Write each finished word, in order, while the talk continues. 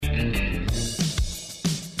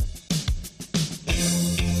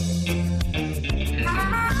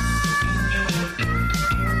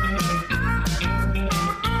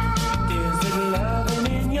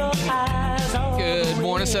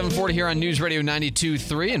740 here on News Radio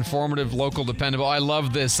 92.3, informative, local, dependable. I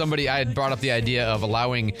love this. I had brought up the idea of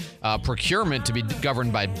allowing procurement to be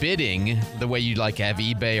governed by bidding, the way you'd like have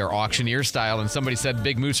eBay or auctioneer style, and somebody said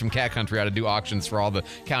Big Moose from Cat Country ought to do auctions for all the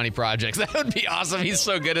county projects. That would be awesome. He's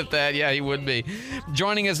so good at that. Yeah, he would be.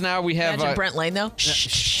 Joining us now, we have... Imagine Brent Lane, though.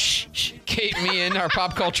 Kate Meehan, our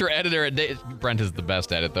pop culture editor at... Brent is the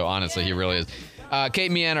best at it, though. Honestly, he really is.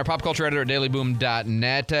 Kate Meehan, our pop culture editor at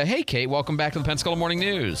dailyboom.net. Hey, Kate, welcome back to the Pensacola Morning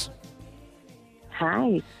News.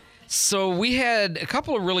 Hi. So we had a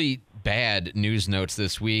couple of really bad news notes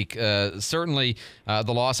this week. Certainly,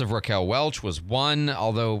 the loss of Raquel Welch was one,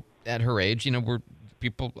 although at her age,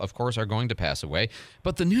 people, of course, are going to pass away.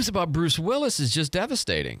 But the news about Bruce Willis is just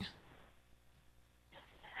devastating.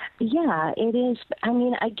 Yeah, it is. I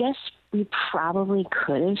mean, I guess we probably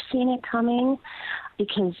could have seen it coming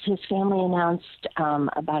because his family announced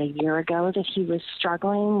about a year ago that he was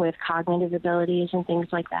struggling with cognitive abilities and things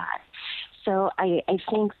like that. So I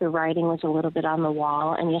think the writing was a little bit on the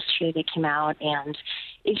wall, and yesterday they came out and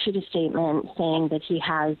issued a statement saying that he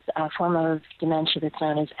has a form of dementia that's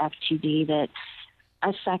known as F2D that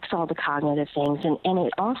affects all the cognitive things, and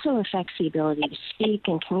it also affects the ability to speak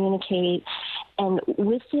and communicate. And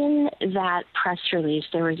within that press release,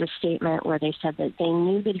 there was a statement where they said that they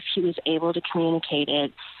knew that if he was able to communicate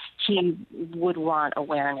it, he would want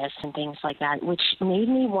awareness and things like that, which made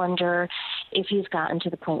me wonder if he's gotten to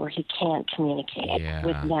the point where he can't communicate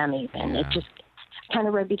with them even. It just kind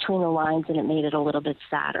of read between the lines, and it made it a little bit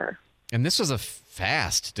sadder. And this was a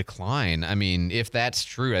fast decline. I mean, if that's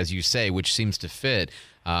true, as you say, which seems to fit,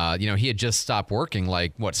 he had just stopped working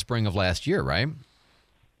spring of last year, right?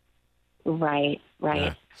 Right.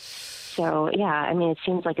 Yeah. So, I mean, it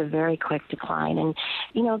seems like a very quick decline. And,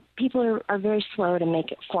 people are very slow to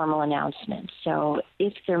make formal announcements. So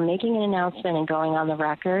if they're making an announcement and going on the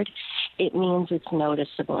record, it means it's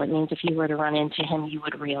noticeable. It means if you were to run into him, you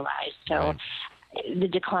would realize. So right. The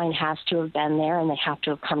decline has to have been there, and they have to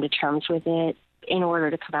have come to terms with it in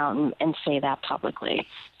order to come out and say that publicly.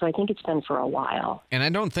 So I think it's been for a while. And I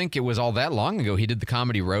don't think it was all that long ago. He did the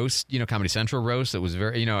comedy roast, Comedy Central roast. That was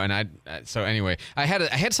very, so anyway, I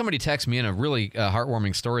had somebody text me in a really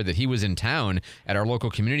heartwarming story that he was in town at our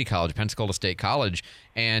local community college, Pensacola State College,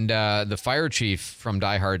 and the fire chief from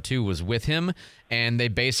Die Hard 2 was with him, and they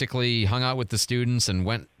basically hung out with the students and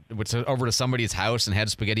went over to somebody's house and had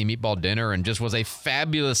spaghetti meatball dinner, and just was a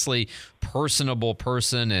fabulously personable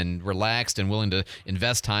person and relaxed and willing to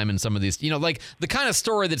invest time in some of these, like the kind of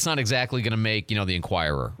story that's not exactly going to make, the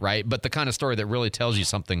Inquirer, right? But the kind of story that really tells you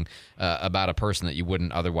something about a person that you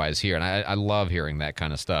wouldn't otherwise hear. And I love hearing that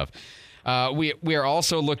kind of stuff. We are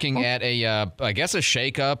also looking at a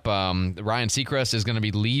shakeup. Ryan Seacrest is going to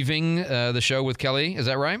be leaving the show with Kelly. Is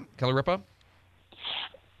that right? Kelly Ripa?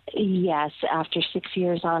 Yes, after 6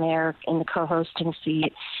 years on air in the co-hosting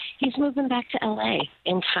seat, he's moving back to L.A.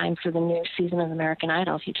 in time for the new season of American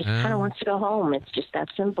Idol. He just kind of wants to go home. It's just that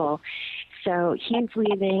simple. So he's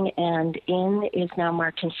leaving, and in is now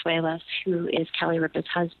Mark Consuelos, who is Kelly Ripa's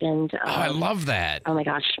husband. I love that. Oh, my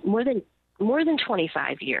gosh, more than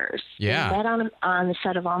 25 years. Yeah. We met on the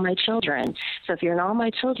set of All My Children. So if you're an All My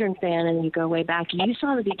Children fan and you go way back, you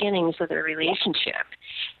saw the beginnings of their relationship.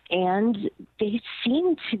 And they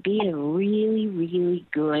seem to be a really, really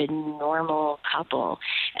good, normal couple.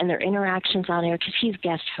 And their interactions on air, because he's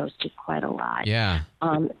guest hosted quite a lot. Yeah.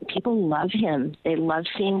 People love him. They love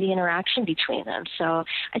seeing the interaction between them. So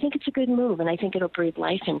I think it's a good move, and I think it'll breathe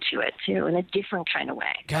life into it, too, in a different kind of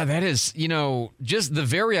way. God, that is, just the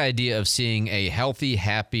very idea of seeing a healthy,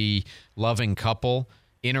 happy, loving couple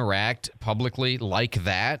interact publicly like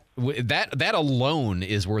that alone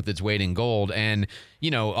is worth its weight in gold. And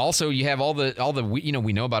also you have all the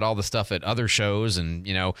we know about all the stuff at other shows, and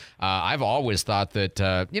I've always thought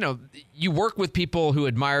that you work with people who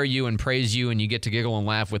admire you and praise you, and you get to giggle and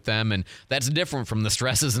laugh with them, and that's different from the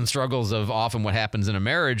stresses and struggles of often what happens in a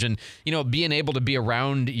marriage. And being able to be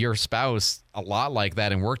around your spouse a lot like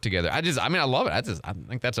that and work together, I love it. I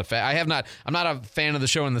think that's a fact. I'm not a fan of the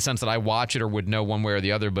show in the sense that I watch it or would know one way or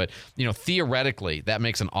the other, but theoretically that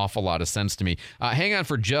makes an awful lot of sense to me. Hang on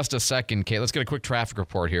for just a second, Kate. Let's get a quick traffic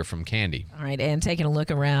report here from Candy. All right, and taking a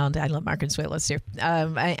look around, I love Mark Consuelos here.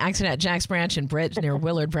 Accident at Jacks Branch and Bridge near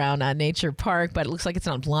Willard Brown Nature Park, but it looks like it's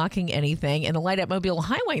not blocking anything. And the light at Mobile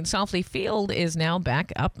Highway in Softly Field is now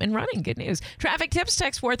back up and running. Good news. Traffic tips,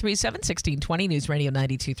 text 437-1620, News Radio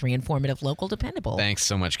 92.3, informative, local, dependable. Thanks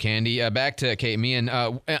so much, Candy. Back to Kate Meehan.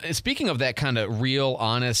 Speaking of that kind of real,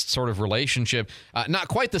 honest sort of relationship, not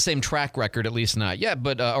quite the same track record, at least not yet,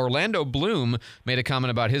 but Orlando Bloom made a comment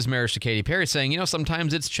about his marriage to Katy Perry, saying, sometimes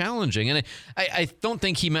sometimes it's challenging. And I don't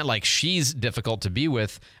think he meant like she's difficult to be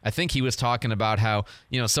with. I think he was talking about how,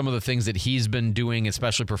 some of the things that he's been doing,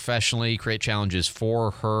 especially professionally, create challenges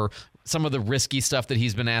for her. Some of the risky stuff that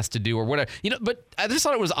he's been asked to do or whatever, but I just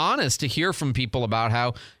thought it was honest to hear from people about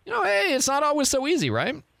how, hey, it's not always so easy,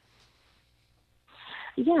 right?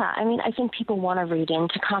 Yeah, I mean, I think people want to read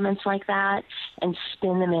into comments like that and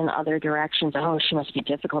spin them in other directions. Oh, she must be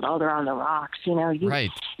difficult. Oh, they're on the rocks. Right.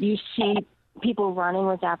 You see people running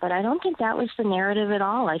with that, but I don't think that was the narrative at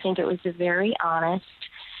all. I think it was a very honest,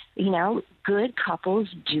 good couples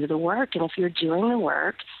do the work. And if you're doing the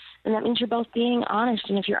work, then that means you're both being honest.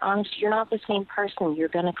 And if you're honest, you're not the same person. You're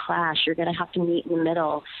going to clash. You're going to have to meet in the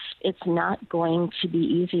middle. It's not going to be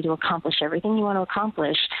easy to accomplish everything you want to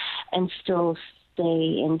accomplish and still stay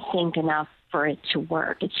in sync enough for it to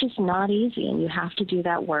work. It's just not easy, and you have to do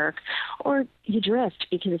that work, or you drift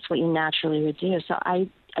because it's what you naturally would do. So I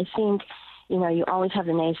think, you always have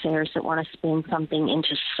the naysayers that want to spin something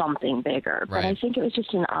into something bigger. But I think it was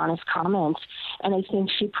just an honest comment, and I think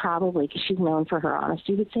she probably, because she's known for her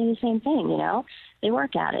honesty, would say the same thing, They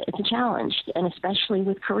work at it. It's a challenge, and especially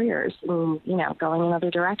with careers, and, going in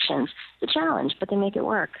other directions. It's a challenge, but they make it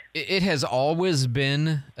work. It has always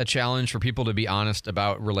been a challenge for people to be honest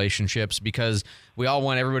about relationships because we all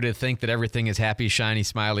want everybody to think that everything is happy, shiny,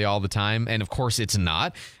 smiley all the time, and of course it's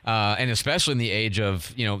not. And especially in the age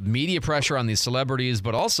of, media pressure on these celebrities,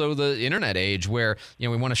 but also the internet age where, we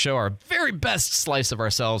want to show our very best slice of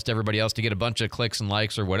ourselves to everybody else to get a bunch of clicks and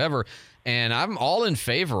likes or whatever. And I'm all in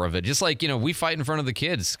favor of it. Just like, we fight in front of the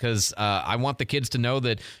kids because I want the kids to know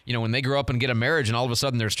that, when they grow up and get a marriage and all of a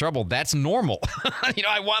sudden there's trouble, that's normal.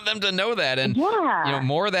 I want them to know that. And,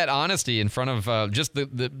 more of that honesty in front of just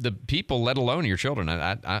the people, let alone your children.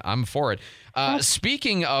 I'm for it.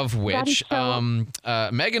 Speaking of which,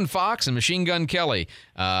 Megan Fox and Machine Gun Kelly,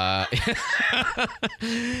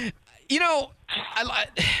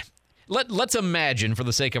 Let's imagine, for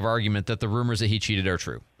the sake of argument, that the rumors that he cheated are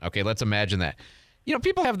true. Okay, let's imagine that.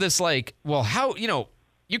 People have this how,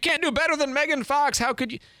 you can't do better than Megan Fox. How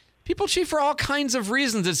could you? People cheat for all kinds of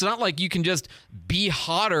reasons. It's not like you can just be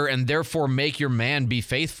hotter and therefore make your man be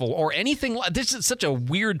faithful or anything. This is such a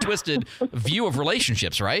weird, twisted view of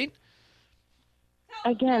relationships, right?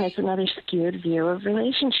 Again, it's another skewed view of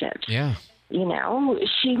relationships. Yeah.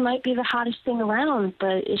 She might be the hottest thing around,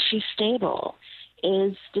 but is she stable?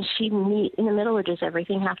 Does she meet in the middle, or does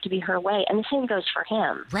everything have to be her way? And the same goes for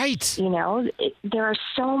him. Right. There are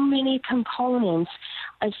so many components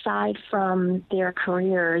aside from their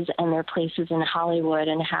careers and their places in Hollywood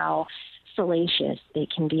and how salacious they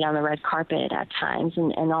can be on the red carpet at times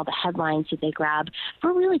and all the headlines that they grab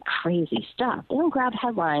for really crazy stuff. They don't grab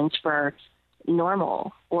headlines for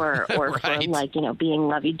normal or right. for being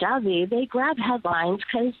lovey-dovey. They grab headlines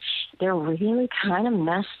because they're really kind of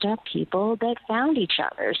messed up people that found each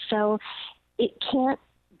other. So it can't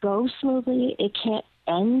go smoothly. It can't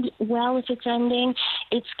end well if it's ending.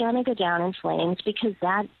 It's going to go down in flames because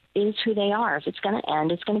that is who they are. If it's going to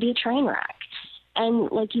end, it's going to be a train wreck.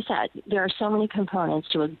 And like you said, there are so many components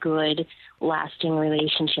to a good, lasting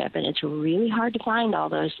relationship, and it's really hard to find all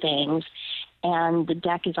those things. And the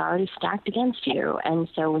deck is already stacked against you. And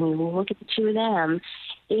so when you look at the two of them,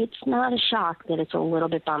 it's not a shock that it's a little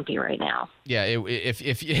bit bumpy right now. Yeah,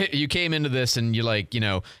 if you came into this and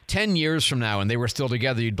you 10 years from now and they were still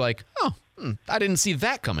together, you'd be like, oh, I didn't see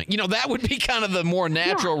that coming. That would be kind of the more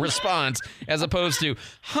natural response as opposed to,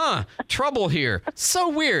 trouble here. So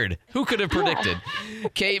weird. Who could have predicted? Yeah.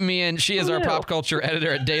 Kate Meehan, she is our pop culture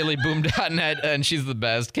editor at dailyboom.net, and she's the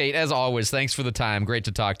best. Kate, as always, thanks for the time. Great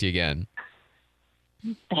to talk to you again.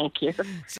 Thank you.